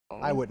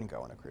I wouldn't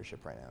go on a cruise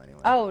ship right now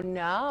anyway. Oh,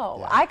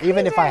 no. Yeah.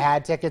 Even if I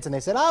had tickets and they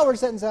said, oh, we're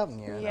setting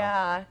something.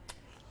 Yeah.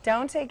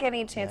 Don't take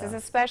any chances,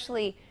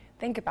 especially,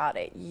 think about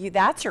it.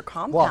 That's your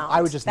compound. Well,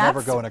 I would just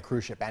never go on a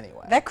cruise ship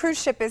anyway. That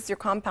cruise ship is your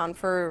compound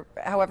for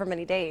however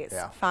many days.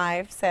 Yeah.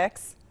 5,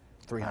 6?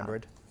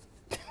 300.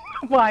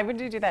 Why would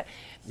you do that?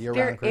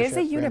 Year-round cruise There is ship,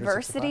 a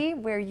university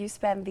where you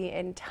spend the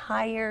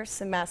entire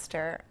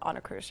semester on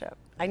a cruise ship.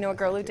 I know a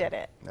girl who did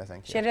it. No,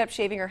 thank you. She ended up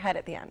shaving her head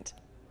at the end.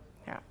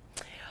 Yeah.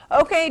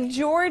 Okay,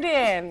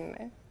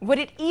 Jordan. Would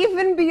it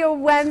even be a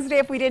Wednesday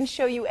if we didn't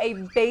show you a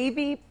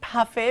baby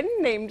puffin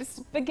named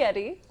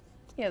Spaghetti?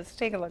 Yes,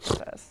 take a look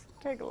at this.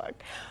 Take a look.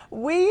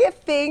 We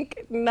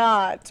think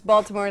not.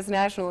 Baltimore's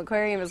National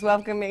Aquarium is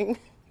welcoming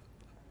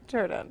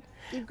Jordan.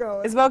 Keep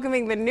going. Is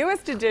welcoming the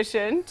newest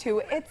addition to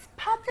its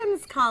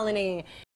puffins colony.